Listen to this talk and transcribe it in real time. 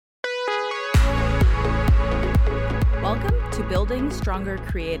to Building Stronger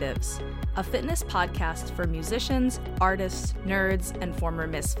Creatives, a fitness podcast for musicians, artists, nerds, and former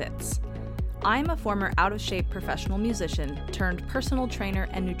misfits. I'm a former out-of-shape professional musician turned personal trainer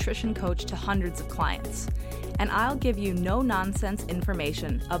and nutrition coach to hundreds of clients, and I'll give you no-nonsense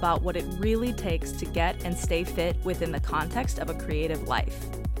information about what it really takes to get and stay fit within the context of a creative life.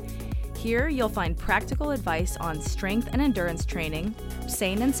 Here, you'll find practical advice on strength and endurance training,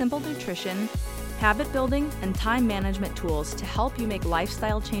 sane and simple nutrition, habit building, and time management tools to help you make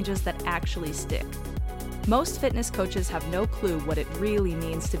lifestyle changes that actually stick. Most fitness coaches have no clue what it really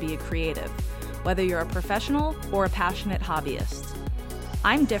means to be a creative, whether you're a professional or a passionate hobbyist.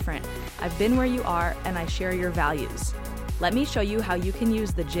 I'm different. I've been where you are, and I share your values. Let me show you how you can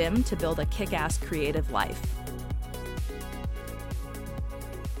use the gym to build a kick-ass creative life.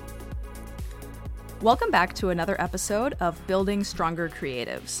 Welcome back to another episode of Building Stronger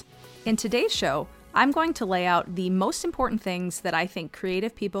Creatives. In today's show, I'm going to lay out the most important things that I think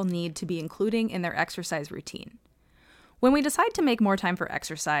creative people need to be including in their exercise routine. When we decide to make more time for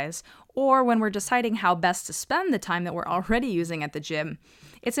exercise, or when we're deciding how best to spend the time that we're already using at the gym,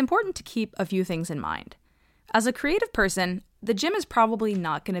 it's important to keep a few things in mind. As a creative person, the gym is probably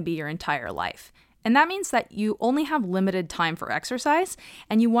not going to be your entire life. And that means that you only have limited time for exercise,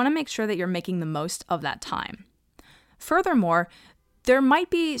 and you want to make sure that you're making the most of that time. Furthermore, there might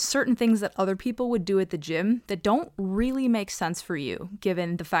be certain things that other people would do at the gym that don't really make sense for you,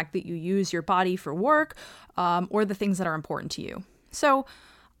 given the fact that you use your body for work, or the things that are important to you. So,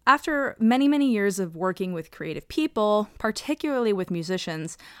 after many years of working with creative people, particularly with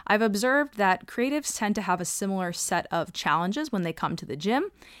musicians, I've observed that creatives tend to have a similar set of challenges when they come to the gym,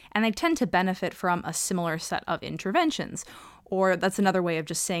 and they tend to benefit from a similar set of interventions. Or that's another way of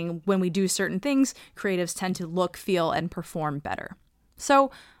just saying when we do certain things, creatives tend to look, feel, and perform better.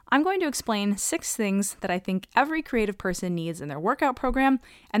 So I'm going to explain 6 things that I think every creative person needs in their workout program,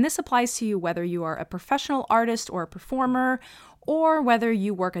 and this applies to you whether you are a professional artist or a performer, or whether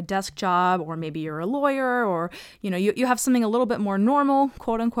you work a desk job, or maybe you're a lawyer, or you have something a little bit more normal,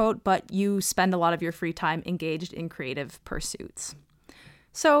 quote unquote, but you spend a lot of your free time engaged in creative pursuits.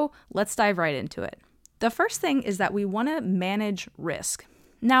 So let's dive right into it. The first thing is that we want to manage risk.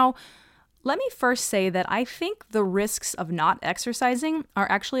 Now, let me first say that I think the risks of not exercising are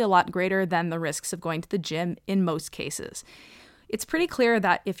actually a lot greater than the risks of going to the gym in most cases. It's pretty clear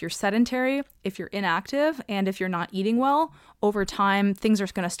that if you're sedentary, if you're inactive, and if you're not eating well, over time, things are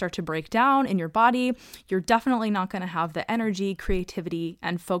going to start to break down in your body. You're definitely not going to have the energy, creativity,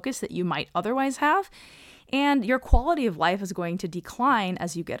 and focus that you might otherwise have. And your quality of life is going to decline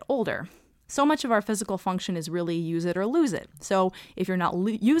as you get older. So much of our physical function is really use it or lose it. So if you're not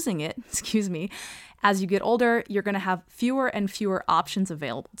using it, as you get older, you're going to have fewer and fewer options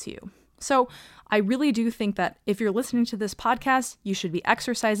available to you. So I really do think that if you're listening to this podcast, you should be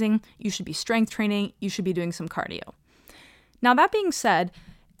exercising, you should be strength training, you should be doing some cardio. Now, that being said,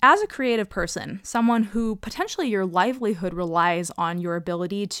 as a creative person, someone who potentially your livelihood relies on your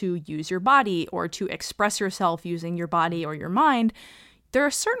ability to use your body or to express yourself using your body or your mind, there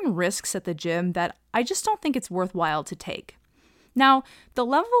are certain risks at the gym that I just don't think it's worthwhile to take. Now, the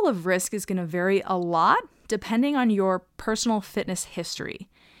level of risk is going to vary a lot depending on your personal fitness history.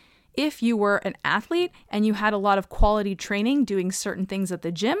 If you were an athlete and you had a lot of quality training doing certain things at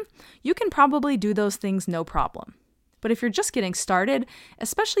the gym, you can probably do those things no problem. But if you're just getting started,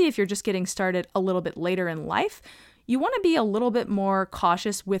 especially if you're just getting started a little bit later in life, you want to be a little bit more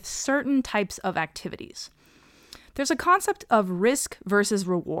cautious with certain types of activities. There's a concept of risk versus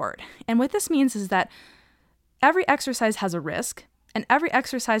reward. And what this means is that every exercise has a risk, and every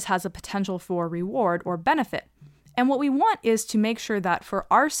exercise has a potential for reward or benefit. And what we want is to make sure that for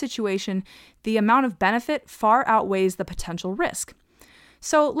our situation, the amount of benefit far outweighs the potential risk.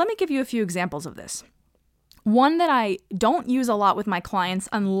 So let me give you a few examples of this. One that I don't use a lot with my clients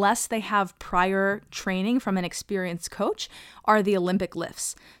unless they have prior training from an experienced coach are the Olympic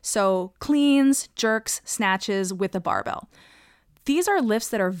lifts. So cleans, jerks, snatches with a barbell. These are lifts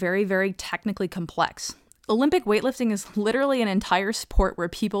that are very technically complex. Olympic weightlifting is literally an entire sport where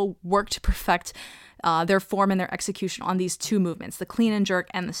people work to perfect their form and their execution on these 2 movements, the clean and jerk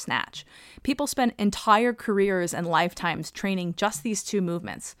and the snatch. People spend entire careers and lifetimes training just these 2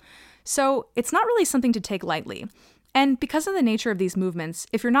 movements. So it's not really something to take lightly. And because of the nature of these movements,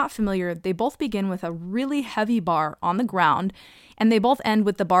 if you're not familiar, they both begin with a really heavy bar on the ground, and they both end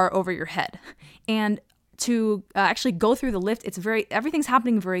with the bar over your head. And to actually go through the lift, everything's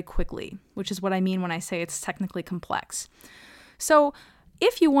happening very quickly, which is what I mean when I say it's technically complex. So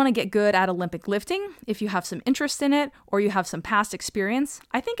if you want to get good at Olympic lifting, if you have some interest in it, or you have some past experience,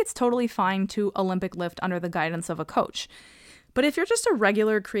 I think it's totally fine to Olympic lift under the guidance of a coach. But if you're just a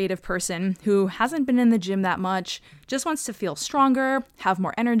regular creative person who hasn't been in the gym that much, just wants to feel stronger, have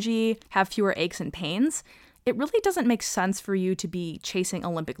more energy, have fewer aches and pains, it really doesn't make sense for you to be chasing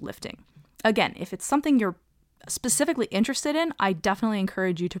Olympic lifting. Again, if it's something you're specifically interested in, I definitely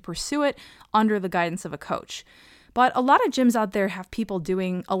encourage you to pursue it under the guidance of a coach. But a lot of gyms out there have people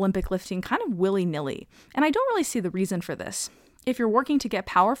doing Olympic lifting kind of willy-nilly, and I don't really see the reason for this. If you're working to get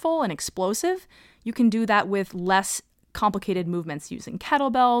powerful and explosive, you can do that with less complicated movements using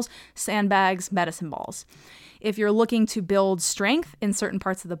kettlebells, sandbags, medicine balls. If you're looking to build strength in certain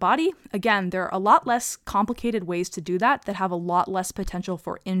parts of the body, again, there are a lot less complicated ways to do that have a lot less potential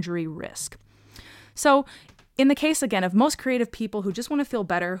for injury risk. So in the case, again, of most creative people who just want to feel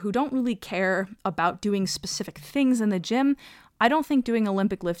better, who don't really care about doing specific things in the gym, I don't think doing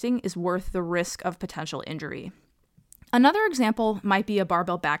Olympic lifting is worth the risk of potential injury. Another example might be a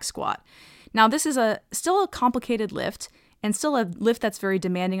barbell back squat. Now, this is still a complicated lift and still a lift that's very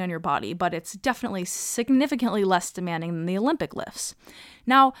demanding on your body, but it's definitely significantly less demanding than the Olympic lifts.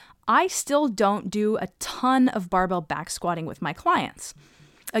 Now, I still don't do a ton of barbell back squatting with my clients.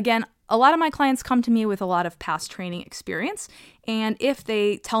 Again, a lot of my clients come to me with a lot of past training experience, and if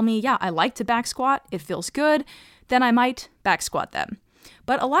they tell me, yeah, I like to back squat, it feels good, then I might back squat them.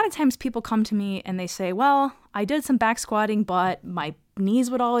 But a lot of times people come to me and they say, well, I did some back squatting, but my knees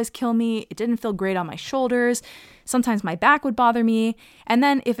would always kill me. It didn't feel great on my shoulders. Sometimes my back would bother me. And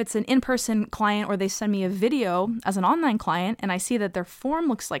then if it's an in-person client or they send me a video as an online client and I see that their form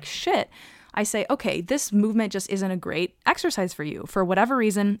looks like shit, I say, okay, this movement just isn't a great exercise for you. For whatever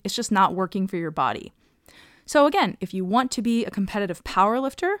reason, it's just not working for your body. So again, if you want to be a competitive power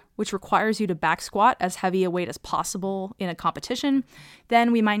lifter, which requires you to back squat as heavy a weight as possible in a competition,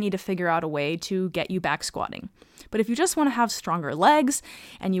 then we might need to figure out a way to get you back squatting. But if you just want to have stronger legs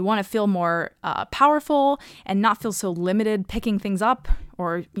and you want to feel more powerful and not feel so limited picking things up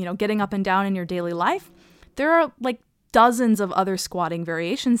or, getting up and down in your daily life, there are dozens of other squatting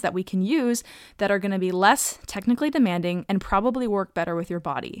variations that we can use that are going to be less technically demanding and probably work better with your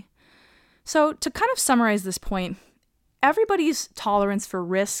body. So to kind of summarize this point, everybody's tolerance for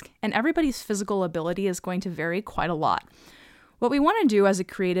risk and everybody's physical ability is going to vary quite a lot. What we want to do as a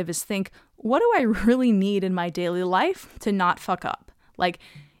creative is think, what do I really need in my daily life to not fuck up? Like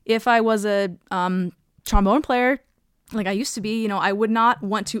if I was a trombone player, like I used to be, I would not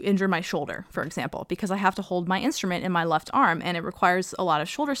want to injure my shoulder, for example, because I have to hold my instrument in my left arm and it requires a lot of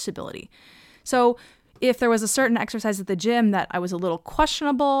shoulder stability. So if there was a certain exercise at the gym that I was a little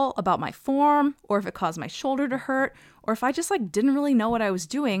questionable about my form, or if it caused my shoulder to hurt, or if I just didn't really know what I was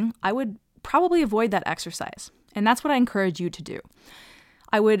doing, I would probably avoid that exercise. And that's what I encourage you to do.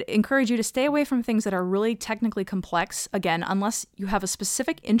 I would encourage you to stay away from things that are really technically complex, again, unless you have a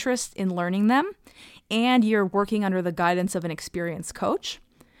specific interest in learning them and you're working under the guidance of an experienced coach.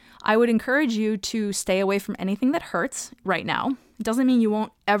 I would encourage you to stay away from anything that hurts right now. It doesn't mean you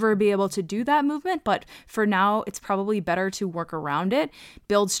won't ever be able to do that movement, but for now, it's probably better to work around it,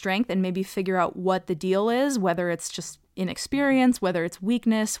 build strength, and maybe figure out what the deal is, whether it's just inexperience, whether it's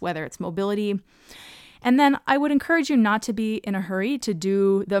weakness, whether it's mobility. And then I would encourage you not to be in a hurry to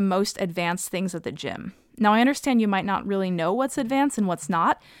do the most advanced things at the gym. Now, I understand you might not really know what's advanced and what's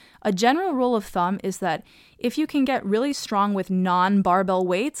not. A general rule of thumb is that if you can get really strong with non-barbell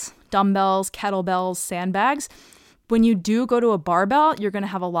weights, dumbbells, kettlebells, sandbags, when you do go to a barbell, you're going to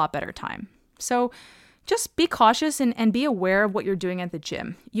have a lot better time. So just be cautious and be aware of what you're doing at the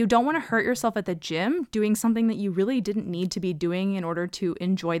gym. You don't want to hurt yourself at the gym doing something that you really didn't need to be doing in order to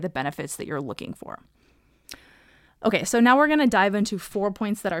enjoy the benefits that you're looking for. Okay, so now we're going to dive into 4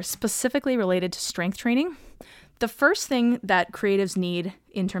 points that are specifically related to strength training. The first thing that creatives need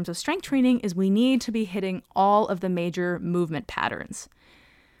in terms of strength training is we need to be hitting all of the major movement patterns.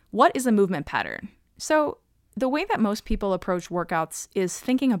 What is a movement pattern? So the way that most people approach workouts is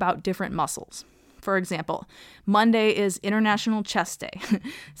thinking about different muscles. For example, Monday is International Chest Day.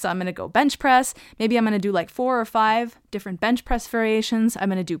 So I'm going to go bench press. Maybe I'm going to do 4 or 5 different bench press variations. I'm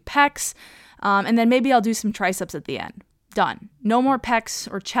going to do pecs. And then maybe I'll do some triceps at the end. Done. No more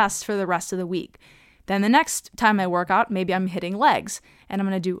pecs or chest for the rest of the week. Then the next time I work out, maybe I'm hitting legs. And I'm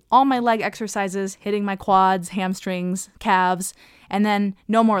going to do all my leg exercises, hitting my quads, hamstrings, calves, and then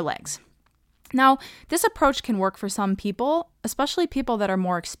no more legs. Now, this approach can work for some people, especially people that are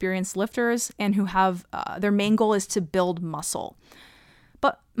more experienced lifters and who have their main goal is to build muscle.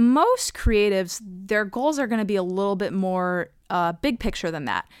 But most creatives, their goals are going to be a little bit more big picture than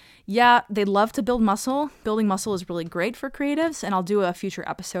that. Yeah, they love to build muscle. Building muscle is really great for creatives, and I'll do a future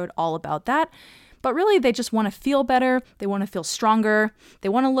episode all about that. But really, they just want to feel better. They want to feel stronger. They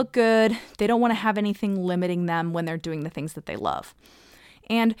want to look good. They don't want to have anything limiting them when they're doing the things that they love.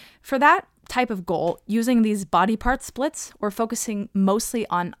 And for that type of goal, using these body part splits or focusing mostly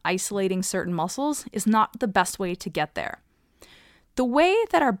on isolating certain muscles is not the best way to get there. The way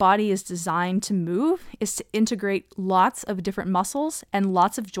that our body is designed to move is to integrate lots of different muscles and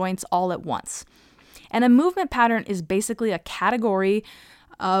lots of joints all at once. And a movement pattern is basically a category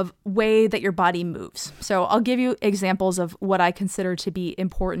of way that your body moves. So I'll give you examples of what I consider to be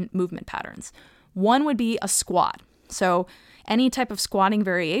important movement patterns. One would be a squat. So any type of squatting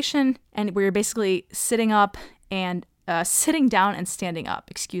variation, and where you're basically sitting up and sitting down and standing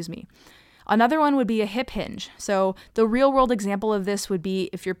up, Another one would be a hip hinge. So the real world example of this would be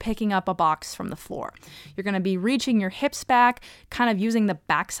if you're picking up a box from the floor. You're going to be reaching your hips back, kind of using the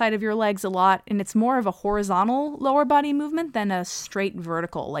backside of your legs a lot, and it's more of a horizontal lower body movement than a straight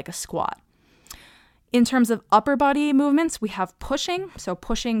vertical like a squat. In terms of upper body movements, we have pushing, so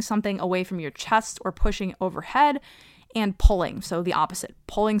pushing something away from your chest or pushing overhead, and pulling, so the opposite,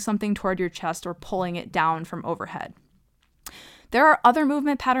 pulling something toward your chest or pulling it down from overhead. There are other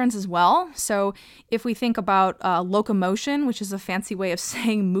movement patterns as well. So if we think about locomotion, which is a fancy way of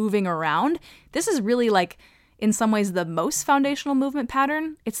saying moving around, this is really like, in some ways, the most foundational movement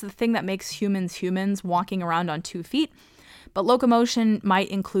pattern. It's the thing that makes humans walking around on 2 feet. But locomotion might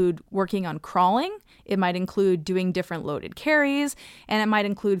include working on crawling. It might include doing different loaded carries, and it might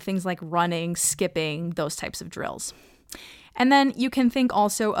include things like running, skipping, those types of drills. And then you can think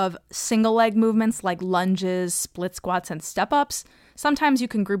also of single leg movements like lunges, split squats, and step ups. Sometimes you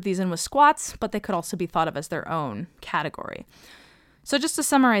can group these in with squats, but they could also be thought of as their own category. So just to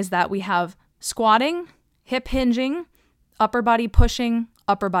summarize that, we have squatting, hip hinging, upper body pushing,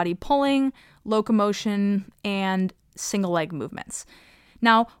 upper body pulling, locomotion, and single leg movements.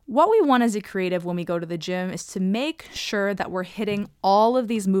 Now, what we want as a creative when we go to the gym is to make sure that we're hitting all of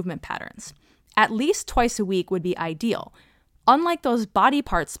these movement patterns. At least twice a week would be ideal. Unlike those body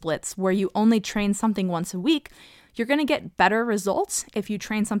part splits where you only train something once a week, you're going to get better results if you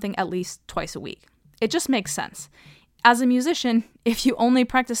train something at least twice a week. It just makes sense. As a musician, if you only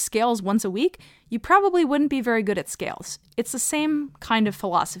practice scales once a week, you probably wouldn't be very good at scales. It's the same kind of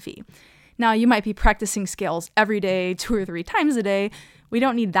philosophy. Now, you might be practicing scales every day, 2 or 3 times a day. We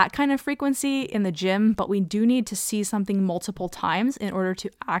don't need that kind of frequency in the gym, but we do need to see something multiple times in order to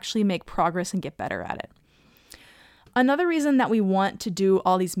actually make progress and get better at it. Another reason that we want to do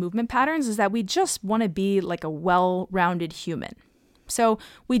all these movement patterns is that we just want to be like a well-rounded human. So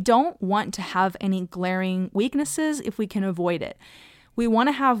we don't want to have any glaring weaknesses if we can avoid it. We want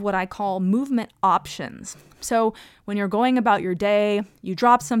to have what I call movement options. So when you're going about your day, you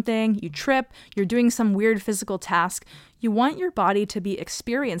drop something, you trip, you're doing some weird physical task, you want your body to be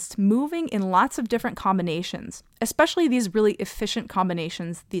experienced moving in lots of different combinations, especially these really efficient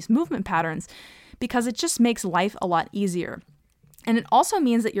combinations, these movement patterns, because it just makes life a lot easier. And it also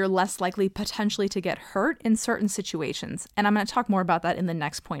means that you're less likely potentially to get hurt in certain situations. And I'm going to talk more about that in the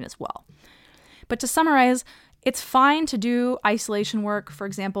next point as well. But to summarize, it's fine to do isolation work. For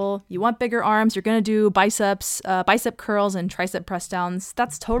example, you want bigger arms, you're going to do biceps, bicep curls, and tricep press downs.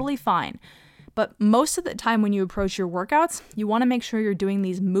 That's totally fine. But most of the time when you approach your workouts, you want to make sure you're doing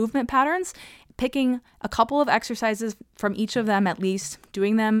these movement patterns, picking a couple of exercises from each of them at least,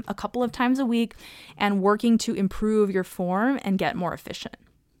 doing them a couple of times a week, and working to improve your form and get more efficient.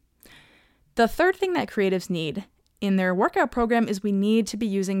 The third thing that creatives need in their workout program is we need to be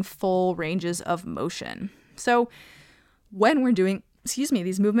using full ranges of motion. So when we're doing,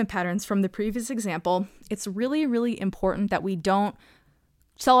 these movement patterns from the previous example, it's really, really important that we don't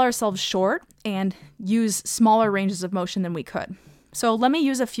sell ourselves short and use smaller ranges of motion than we could. So let me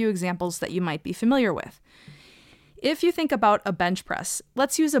use a few examples that you might be familiar with. If you think about a bench press,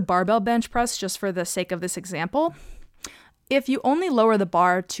 let's use a barbell bench press just for the sake of this example. If you only lower the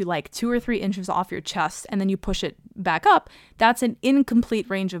bar to like 2 or 3 inches off your chest and then you push it back up, that's an incomplete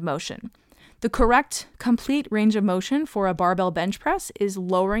range of motion. The correct complete range of motion for a barbell bench press is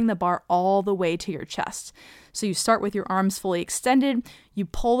lowering the bar all the way to your chest. So you start with your arms fully extended, you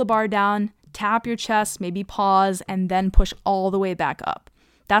pull the bar down, tap your chest, maybe pause, and then push all the way back up.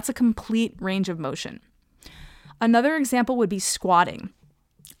 That's a complete range of motion. Another example would be squatting.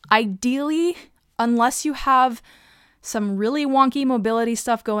 Ideally, unless you have some really wonky mobility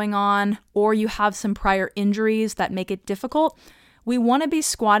stuff going on, or you have some prior injuries that make it difficult, we want to be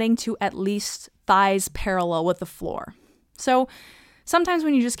squatting to at least thighs parallel with the floor. So Sometimes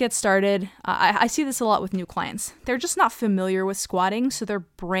when you just get started, I see this a lot with new clients. They're just not familiar with squatting, so their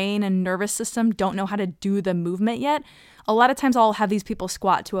brain and nervous system don't know how to do the movement yet. A lot of times I'll have these people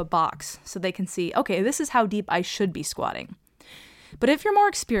squat to a box so they can see, okay, this is how deep I should be squatting. But if you're more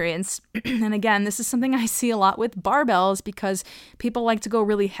experienced, and again, this is something I see a lot with barbells because people like to go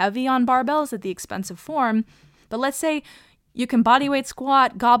really heavy on barbells at the expense of form. But let's say you can bodyweight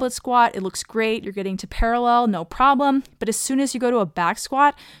squat, goblet squat, it looks great, you're getting to parallel, no problem. But as soon as you go to a back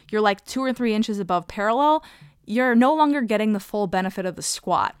squat, you're like 2 or 3 inches above parallel, you're no longer getting the full benefit of the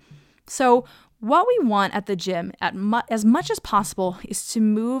squat. So what we want at the gym as much as possible is to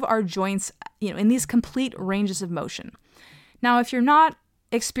move our joints, in these complete ranges of motion. Now, if you're not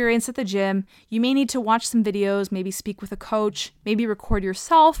experienced at the gym, you may need to watch some videos, maybe speak with a coach, maybe record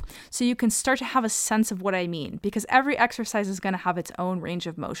yourself so you can start to have a sense of what I mean, because every exercise is going to have its own range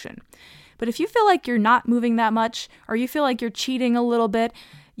of motion. But if you feel like you're not moving that much, or you feel like you're cheating a little bit,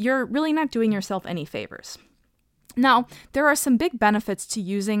 you're really not doing yourself any favors. Now, there are some big benefits to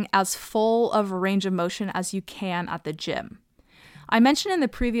using as full of a range of motion as you can at the gym. I mentioned in the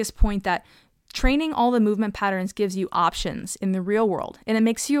previous point that training all the movement patterns gives you options in the real world, and it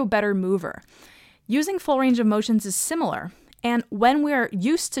makes you a better mover. Using full range of motions is similar, and when we're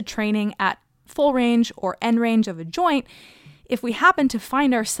used to training at full range or end range of a joint, if we happen to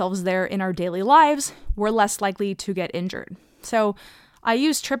find ourselves there in our daily lives, we're less likely to get injured. So I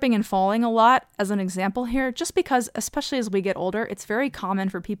use tripping and falling a lot as an example here, just because, especially as we get older, it's very common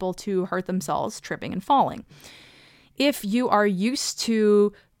for people to hurt themselves tripping and falling. If you are used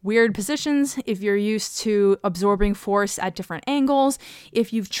to weird positions, if you're used to absorbing force at different angles,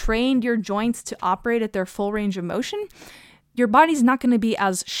 if you've trained your joints to operate at their full range of motion, your body's not going to be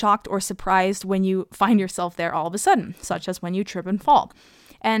as shocked or surprised when you find yourself there all of a sudden, such as when you trip and fall.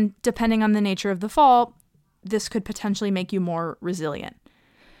 And depending on the nature of the fall, this could potentially make you more resilient.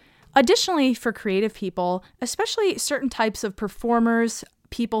 Additionally, for creative people, especially certain types of performers,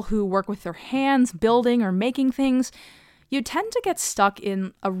 people who work with their hands, building or making things, you tend to get stuck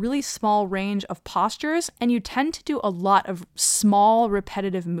in a really small range of postures, and you tend to do a lot of small,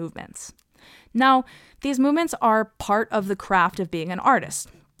 repetitive movements. Now, these movements are part of the craft of being an artist.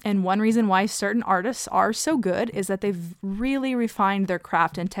 And one reason why certain artists are so good is that they've really refined their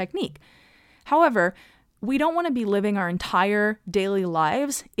craft and technique. However, we don't want to be living our entire daily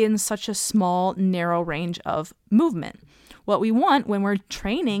lives in such a small, narrow range of movement. What we want when we're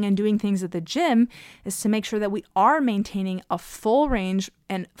training and doing things at the gym is to make sure that we are maintaining a full range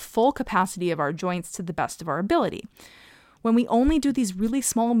and full capacity of our joints to the best of our ability. When we only do these really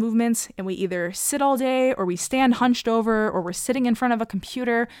small movements and we either sit all day or we stand hunched over or we're sitting in front of a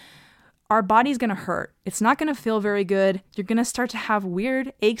computer, our body's going to hurt. It's not going to feel very good. You're going to start to have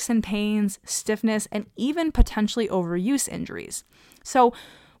weird aches and pains, stiffness, and even potentially overuse injuries. So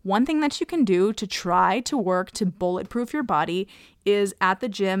one thing that you can do to try to work to bulletproof your body is at the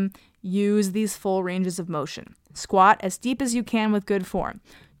gym, use these full ranges of motion. Squat as deep as you can with good form.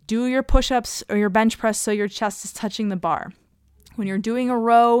 Do your push-ups or your bench press so your chest is touching the bar. When you're doing a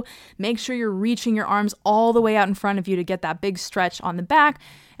row, make sure you're reaching your arms all the way out in front of you to get that big stretch on the back,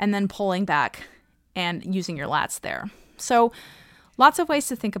 and then pulling back and using your lats there. So lots of ways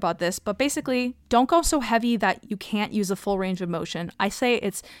to think about this, but basically don't go so heavy that you can't use a full range of motion. I say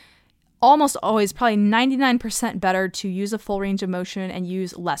it's almost always, probably 99% better to use a full range of motion and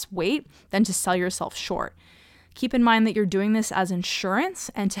use less weight than to sell yourself short. Keep in mind that you're doing this as insurance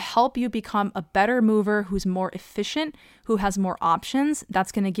and to help you become a better mover who's more efficient, who has more options.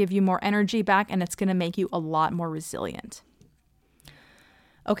 That's going to give you more energy back, and it's going to make you a lot more resilient.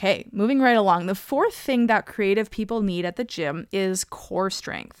 Okay, moving right along. The fourth thing that creative people need at the gym is core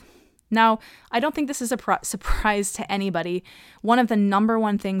strength. Now, I don't think this is a surprise to anybody. One of the number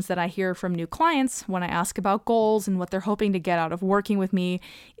one things that I hear from new clients when I ask about goals and what they're hoping to get out of working with me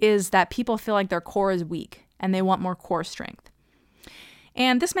is that people feel like their core is weak and they want more core strength.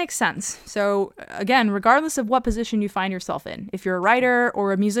 And this makes sense. So again, regardless of what position you find yourself in, if you're a writer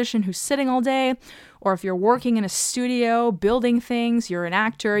or a musician who's sitting all day, or if you're working in a studio, building things, you're an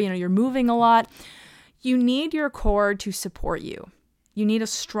actor, you're moving a lot, you need your core to support you. You need a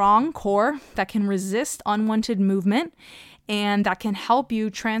strong core that can resist unwanted movement and that can help you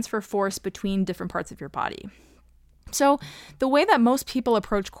transfer force between different parts of your body. So the way that most people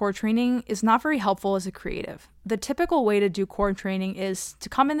approach core training is not very helpful as a creative. The typical way to do core training is to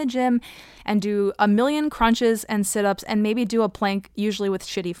come in the gym and do 1,000,000 crunches and sit-ups and maybe do a plank, usually with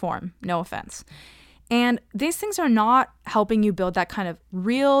shitty form, no offense. And these things are not helping you build that kind of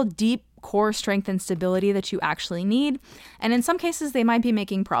real deep core strength and stability that you actually need. And in some cases, they might be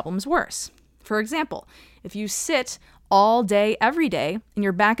making problems worse. For example, if you sit all day, every day, and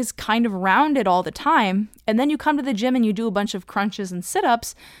your back is kind of rounded all the time, and then you come to the gym and you do a bunch of crunches and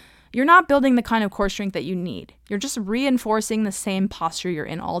sit-ups, you're not building the kind of core strength that you need. You're just reinforcing the same posture you're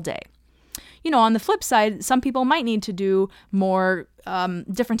in all day. On the flip side, some people might need to do more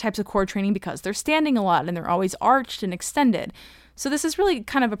different types of core training because they're standing a lot and they're always arched and extended. So this is really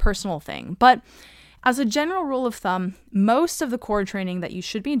kind of a personal thing. But as a general rule of thumb, most of the core training that you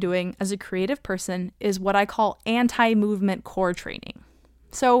should be doing as a creative person is what I call anti-movement core training.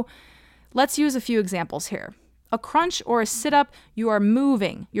 So let's use a few examples here. A crunch or a sit-up, you are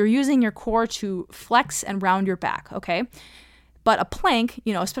moving. You're using your core to flex and round your back, okay? But a plank,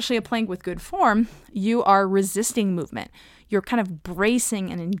 especially a plank with good form, you are resisting movement. You're kind of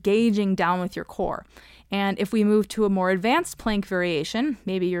bracing and engaging down with your core. And if we move to a more advanced plank variation,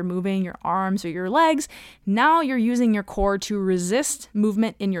 maybe you're moving your arms or your legs, now you're using your core to resist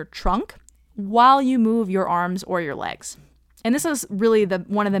movement in your trunk while you move your arms or your legs. And this is really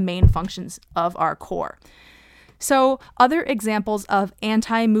one of the main functions of our core. So other examples of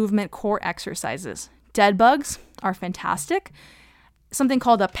anti-movement core exercises. Dead bugs are fantastic. Something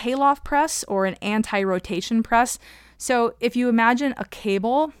called a Pallof press or an anti-rotation press. So if you imagine a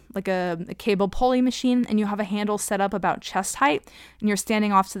cable, like a cable pulley machine, and you have a handle set up about chest height, and you're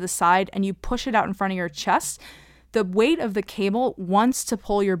standing off to the side, and you push it out in front of your chest, the weight of the cable wants to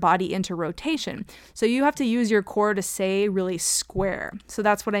pull your body into rotation. So you have to use your core to stay really square. So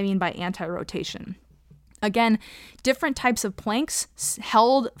that's what I mean by anti-rotation. Again, different types of planks,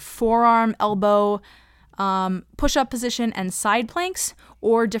 held forearm, elbow, push-up position, and side planks,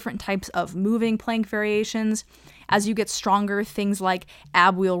 or different types of moving plank variations. As you get stronger, things like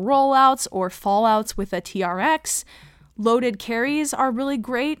ab wheel rollouts or fallouts with a TRX. Loaded carries are really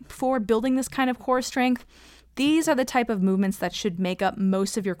great for building this kind of core strength. These are the type of movements that should make up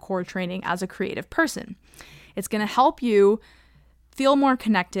most of your core training as a creative person. It's going to help you feel more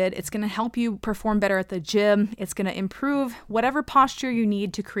connected. It's going to help you perform better at the gym. It's going to improve whatever posture you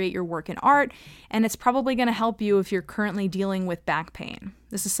need to create your work in art. And it's probably going to help you if you're currently dealing with back pain.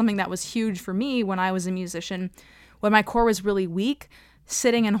 This is something that was huge for me when I was a musician. When my core was really weak,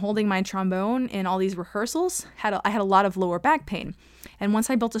 sitting and holding my trombone in all these rehearsals, I had a lot of lower back pain. And once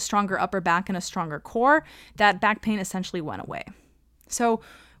I built a stronger upper back and a stronger core, that back pain essentially went away. So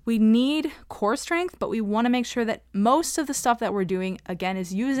we need core strength, but we want to make sure that most of the stuff that we're doing, again,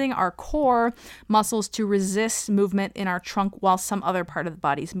 is using our core muscles to resist movement in our trunk while some other part of the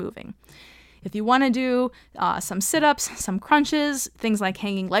body's moving. If you want to do some sit-ups, some crunches, things like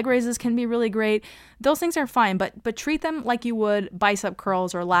hanging leg raises can be really great. Those things are fine, but treat them like you would bicep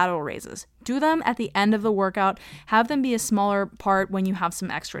curls or lateral raises. Do them at the end of the workout. Have them be a smaller part when you have some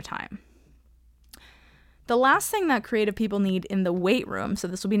extra time. The last thing that creative people need in the weight room, so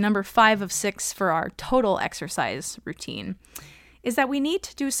this will be number 5 of 6 for our total exercise routine, is that we need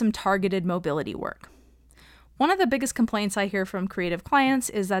to do some targeted mobility work. One of the biggest complaints I hear from creative clients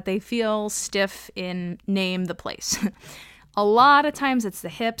is that they feel stiff in name the place. A lot of times it's the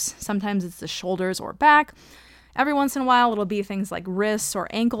hips, sometimes it's the shoulders or back. Every once in a while it'll be things like wrists or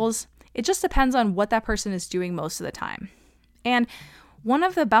ankles. It just depends on what that person is doing most of the time. And one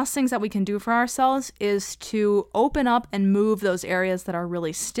of the best things that we can do for ourselves is to open up and move those areas that are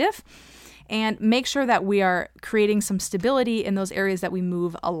really stiff and make sure that we are creating some stability in those areas that we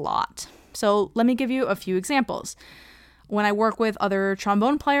move a lot. So let me give you a few examples. When I work with other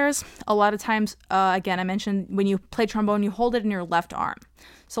trombone players, a lot of times, again, I mentioned when you play trombone, you hold it in your left arm.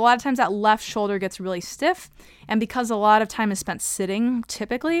 So a lot of times that left shoulder gets really stiff, and because a lot of time is spent sitting,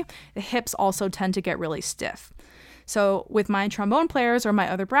 typically, the hips also tend to get really stiff. So with my trombone players or my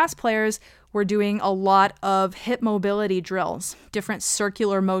other brass players, we're doing a lot of hip mobility drills, different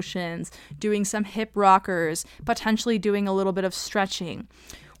circular motions, doing some hip rockers, potentially doing a little bit of stretching.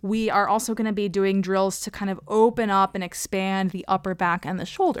 We are also going to be doing drills to kind of open up and expand the upper back and the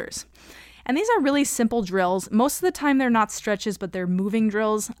shoulders. And these are really simple drills. Most of the time they're not stretches, but they're moving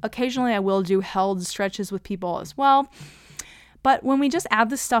drills. Occasionally I will do held stretches with people as well. But when we just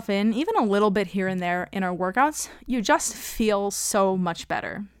add this stuff in, even a little bit here and there in our workouts, you just feel so much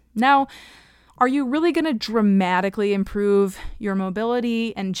better. Now, are you really going to dramatically improve your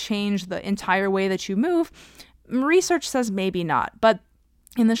mobility and change the entire way that you move? Research says maybe not, but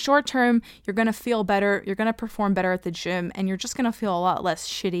in the short term, you're going to feel better, you're going to perform better at the gym, and you're just going to feel a lot less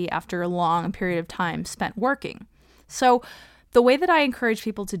shitty after a long period of time spent working. So the way that I encourage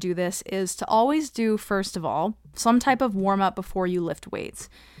people to do this is to always do, first of all, some type of warm-up before you lift weights.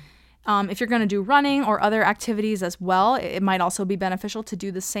 If you're going to do running or other activities as well, it might also be beneficial to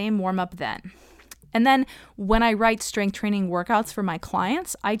do the same warm-up then. And then when I write strength training workouts for my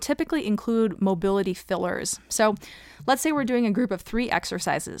clients, I typically include mobility fillers. So let's say we're doing a group of 3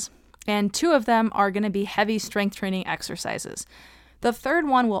 exercises, and 2 of them are going to be heavy strength training exercises. The third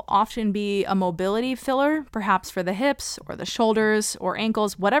one will often be a mobility filler, perhaps for the hips or the shoulders or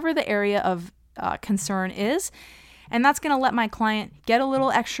ankles, whatever the area of concern is. And that's going to let my client get a little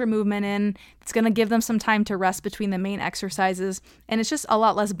extra movement in. It's going to give them some time to rest between the main exercises. And it's just a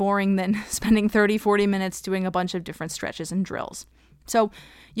lot less boring than spending 30, 40 minutes doing a bunch of different stretches and drills. So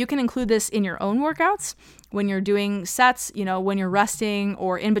you can include this in your own workouts when you're doing sets, when you're resting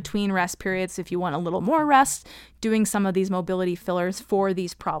or in between rest periods. If you want a little more rest, doing some of these mobility fillers for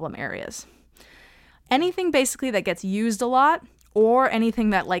these problem areas. Anything basically that gets used a lot or anything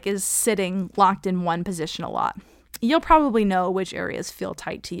that is sitting locked in one position a lot. You'll probably know which areas feel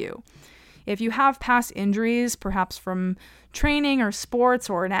tight to you. If you have past injuries, perhaps from training or sports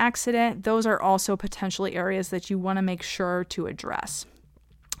or an accident, those are also potentially areas that you want to make sure to address.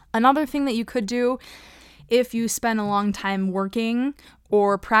 Another thing that you could do if you spend a long time working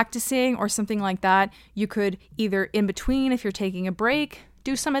or practicing or something like that, you could either in between, if you're taking a break,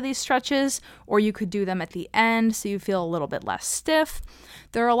 do some of these stretches, or you could do them at the end so you feel a little bit less stiff.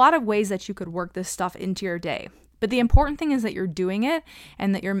 There are a lot of ways that you could work this stuff into your day. But the important thing is that you're doing it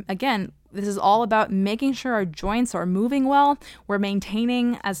and that this is all about making sure our joints are moving well. We're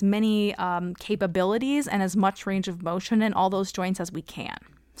maintaining as many capabilities and as much range of motion in all those joints as we can.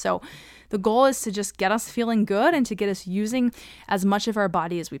 So the goal is to just get us feeling good and to get us using as much of our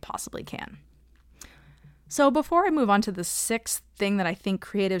body as we possibly can. So before I move on to the 6th thing that I think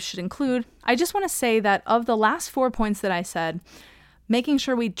creatives should include, I just want to say that of the last 4 points that I said, making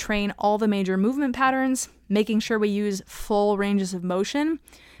sure we train all the major movement patterns, making sure we use full ranges of motion,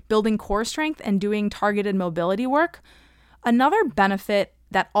 building core strength, and doing targeted mobility work. Another benefit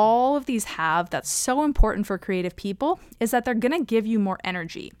that all of these have that's so important for creative people is that they're going to give you more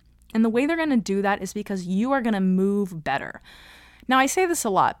energy. And the way they're going to do that is because you are going to move better. Now, I say this a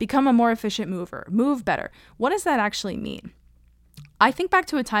lot, become a more efficient mover, move better. What does that actually mean? I think back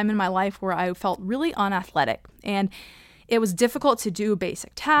to a time in my life where I felt really unathletic and it was difficult to do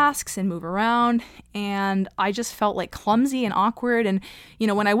basic tasks and move around, and I just felt clumsy and awkward. And,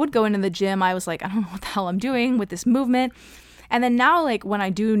 when I would go into the gym, I was like, I don't know what the hell I'm doing with this movement. And then now, when I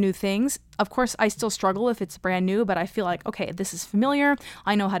do new things, of course, I still struggle if it's brand new, but I feel like, okay, this is familiar.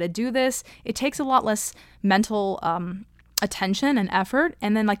 I know how to do this. It takes a lot less mental attention and effort.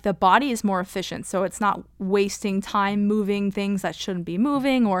 And then the body is more efficient. So it's not wasting time moving things that shouldn't be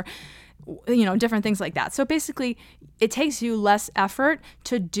moving or different things like that. So basically, it takes you less effort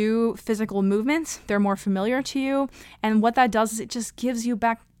to do physical movements. They're more familiar to you. And what that does is it just gives you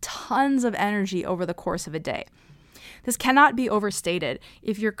back tons of energy over the course of a day. This cannot be overstated.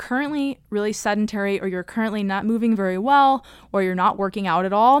 If you're currently really sedentary or you're currently not moving very well or you're not working out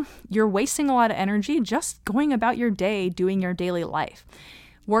at all, you're wasting a lot of energy just going about your day, doing your daily life.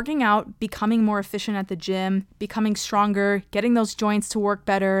 Working out, becoming more efficient at the gym, becoming stronger, getting those joints to work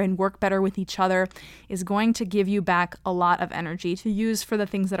better and work better with each other is going to give you back a lot of energy to use for the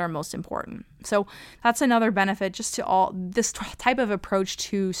things that are most important. So that's another benefit just to all this type of approach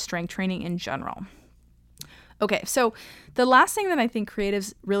to strength training in general. Okay, so the last thing that I think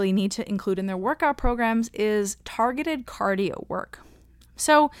creatives really need to include in their workout programs is targeted cardio work.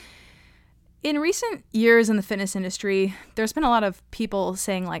 So in recent years in the fitness industry, there's been a lot of people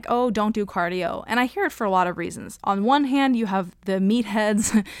saying oh, don't do cardio. And I hear it for a lot of reasons. On one hand, you have the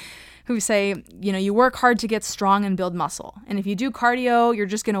meatheads who say, you work hard to get strong and build muscle. And if you do cardio, you're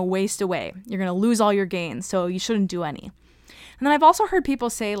just going to waste away. You're going to lose all your gains, so you shouldn't do any. And then I've also heard people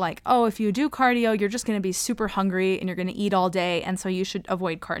say oh, if you do cardio, you're just going to be super hungry and you're going to eat all day, and so you should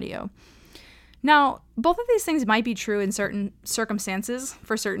avoid cardio. Now, both of these things might be true in certain circumstances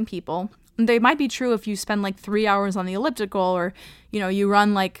for certain people. They might be true if you spend 3 hours on the elliptical or, you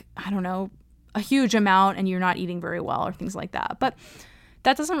run a huge amount and you're not eating very well or things like that. But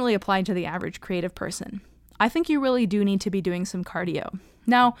that doesn't really apply to the average creative person. I think you really do need to be doing some cardio.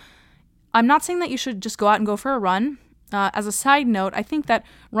 Now, I'm not saying that you should just go out and go for a run. As a side note, I think that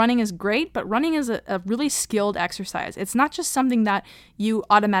running is great, but running is a really skilled exercise. It's not just something that you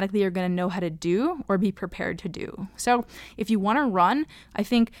automatically are going to know how to do or be prepared to do. So if you want to run, I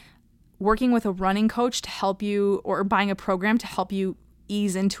think working with a running coach to help you or buying a program to help you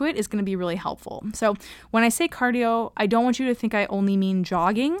ease into it is going to be really helpful. So when I say cardio, I don't want you to think I only mean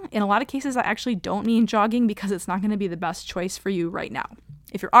jogging. In a lot of cases, I actually don't mean jogging because it's not going to be the best choice for you right now.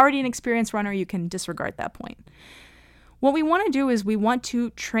 If you're already an experienced runner, you can disregard that point. What we want to do is we want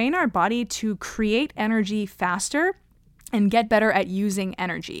to train our body to create energy faster and get better at using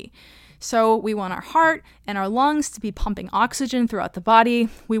energy. So we want our heart and our lungs to be pumping oxygen throughout the body.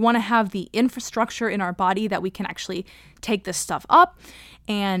 We want to have the infrastructure in our body that we can actually take this stuff up.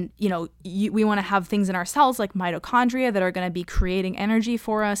 And, we want to have things in our cells like mitochondria that are going to be creating energy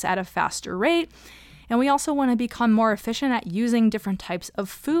for us at a faster rate. And we also want to become more efficient at using different types of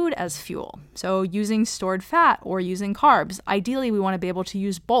food as fuel. So using stored fat or using carbs. Ideally, we want to be able to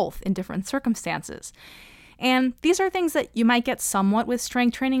use both in different circumstances. And these are things that you might get somewhat with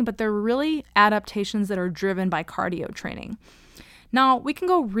strength training, but they're really adaptations that are driven by cardio training. Now, we can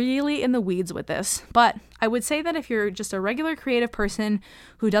go really in the weeds with this, but I would say that if you're just a regular creative person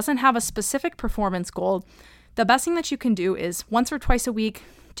who doesn't have a specific performance goal, the best thing that you can do is once or twice a week,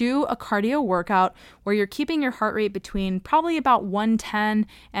 do a cardio workout where you're keeping your heart rate between probably about 110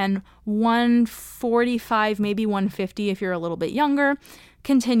 and 145, maybe 150 if you're a little bit younger,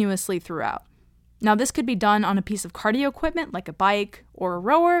 continuously throughout. Now, this could be done on a piece of cardio equipment like a bike or a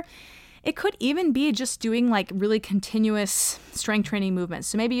rower. It could even be just doing like really continuous strength training movements.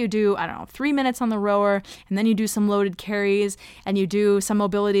 So maybe you do, 3 minutes on the rower, and then you do some loaded carries, and you do some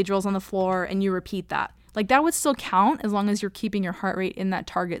mobility drills on the floor, and you repeat that. Like that would still count as long as you're keeping your heart rate in that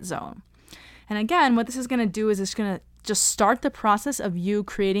target zone. And again, what this is going to do is it's going to just start the process of you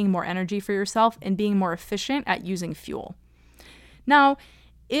creating more energy for yourself and being more efficient at using fuel. Now,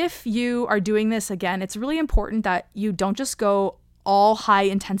 if you are doing this, again, it's really important that you don't just go all high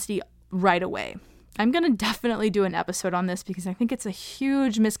intensity right away. I'm going to definitely do an episode on this because I think it's a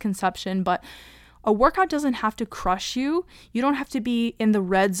huge misconception, but a workout doesn't have to crush you. You don't have to be in the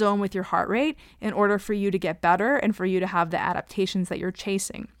red zone with your heart rate in order for you to get better and for you to have the adaptations that you're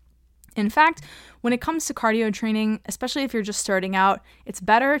chasing. In fact, when it comes to cardio training, especially if you're just starting out, it's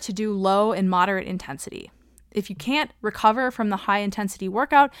better to do low and moderate intensity. If you can't recover from the high intensity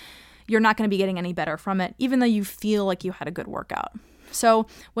workout, you're not going to be getting any better from it, even though you feel like you had a good workout. So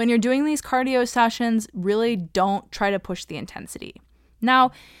when you're doing these cardio sessions, really don't try to push the intensity.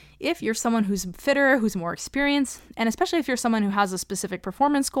 Now, if you're someone who's fitter, who's more experienced, and especially if you're someone who has a specific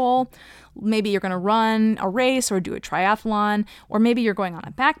performance goal, maybe you're going to run a race or do a triathlon, or maybe you're going on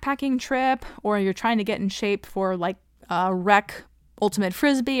a backpacking trip, or you're trying to get in shape for like rec ultimate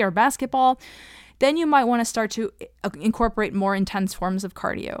frisbee or basketball, then you might want to start to incorporate more intense forms of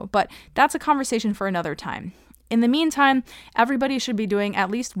cardio. But that's a conversation for another time. In the meantime, everybody should be doing at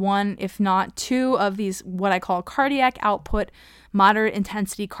least one, if not two, of these what I call cardiac output, moderate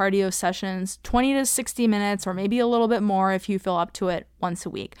intensity cardio sessions, 20 to 60 minutes, or maybe a little bit more if you feel up to it once a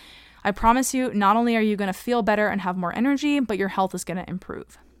week. I promise you, not only are you going to feel better and have more energy, but your health is going to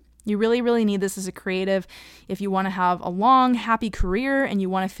improve. You really, really need this as a creative if you want to have a long, happy career and you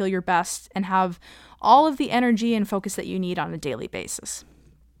want to feel your best and have all of the energy and focus that you need on a daily basis.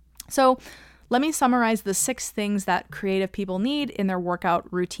 So, let me summarize the 6 things that creative people need in their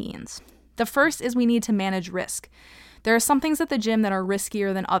workout routines. The first is we need to manage risk. There are some things at the gym that are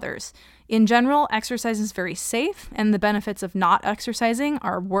riskier than others. In general, exercise is very safe, and the benefits of not exercising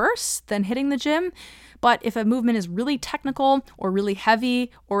are worse than hitting the gym. But if a movement is really technical or really heavy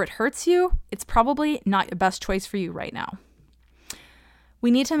or it hurts you, it's probably not the best choice for you right now.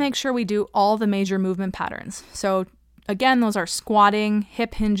 We need to make sure we do all the major movement patterns. So again, those are squatting,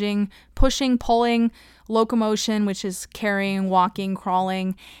 hip hinging, pushing, pulling, locomotion, which is carrying, walking,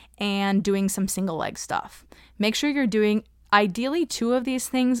 crawling, and doing some single leg stuff. Make sure you're doing ideally 2 of these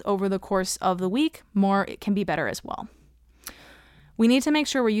things over the course of the week. More, it can be better as well. We need to make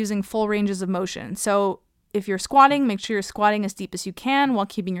sure we're using full ranges of motion. So if you're squatting, make sure you're squatting as deep as you can while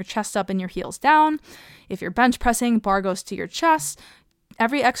keeping your chest up and your heels down. If you're bench pressing, bar goes to your chest.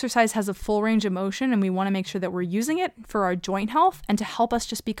 Every exercise has a full range of motion, and we want to make sure that we're using it for our joint health and to help us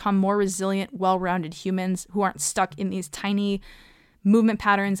just become more resilient, well-rounded humans who aren't stuck in these tiny movement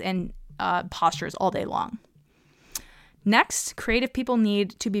patterns and postures all day long. Next, creative people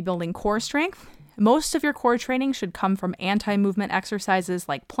need to be building core strength. Most of your core training should come from anti-movement exercises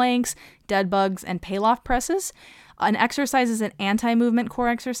like planks, dead bugs, and Pallof presses. An exercise is an anti-movement core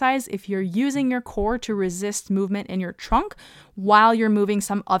exercise if you're using your core to resist movement in your trunk while you're moving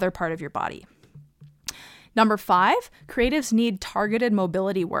some other part of your body. Number 5, creatives need targeted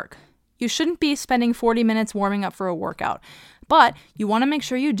mobility work. You shouldn't be spending 40 minutes warming up for a workout, but you want to make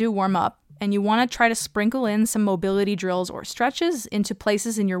sure you do warm up, and you want to try to sprinkle in some mobility drills or stretches into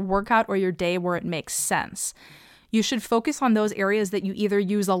places in your workout or your day where it makes sense. You should focus on those areas that you either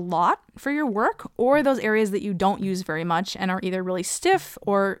use a lot for your work or those areas that you don't use very much and are either really stiff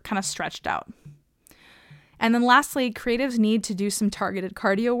or kind of stretched out. And then lastly, creatives need to do some targeted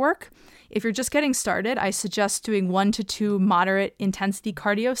cardio work. If you're just getting started, I suggest doing 1 to 2 moderate intensity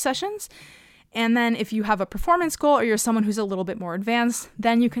cardio sessions. And then if you have a performance goal or you're someone who's a little bit more advanced,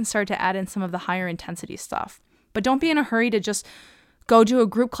 then you can start to add in some of the higher intensity stuff. But don't be in a hurry to just go to a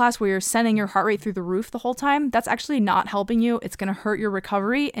group class where you're sending your heart rate through the roof the whole time. That's actually not helping you. It's going to hurt your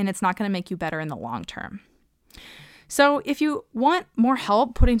recovery and it's not going to make you better in the long term. So if you want more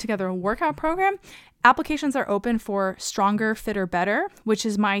help putting together a workout program, applications are open for Stronger, Fitter, Better, which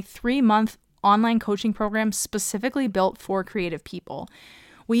is my 3-month online coaching program specifically built for creative people.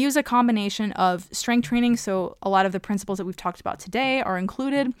 We use a combination of strength training, so a lot of the principles that we've talked about today are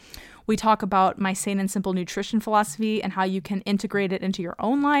included. We talk about my Sane and Simple nutrition philosophy and how you can integrate it into your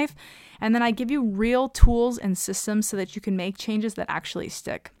own life. And then I give you real tools and systems so that you can make changes that actually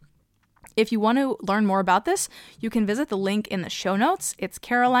stick. If you want to learn more about this, you can visit the link in the show notes. It's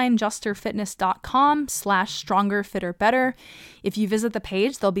carolinejusterfitness.com/stronger, fitter, better. If you visit the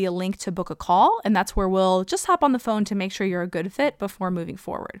page, there'll be a link to book a call, and that's where we'll just hop on the phone to make sure you're a good fit before moving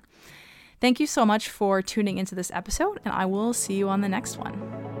forward. Thank you so much for tuning into this episode, and I will see you on the next one.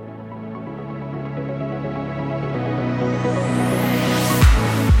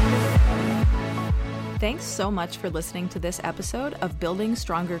 Thanks so much for listening to this episode of Building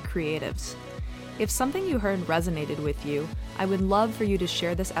Stronger Creatives. If something you heard resonated with you, I would love for you to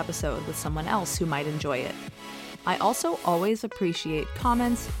share this episode with someone else who might enjoy it. I also always appreciate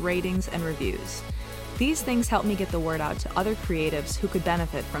comments, ratings, and reviews. These things help me get the word out to other creatives who could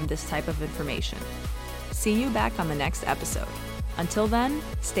benefit from this type of information. See you back on the next episode. Until then,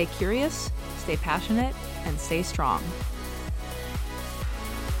 stay curious, stay passionate, and stay strong.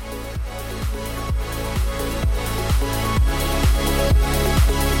 We'll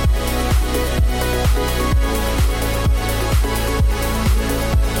be right back.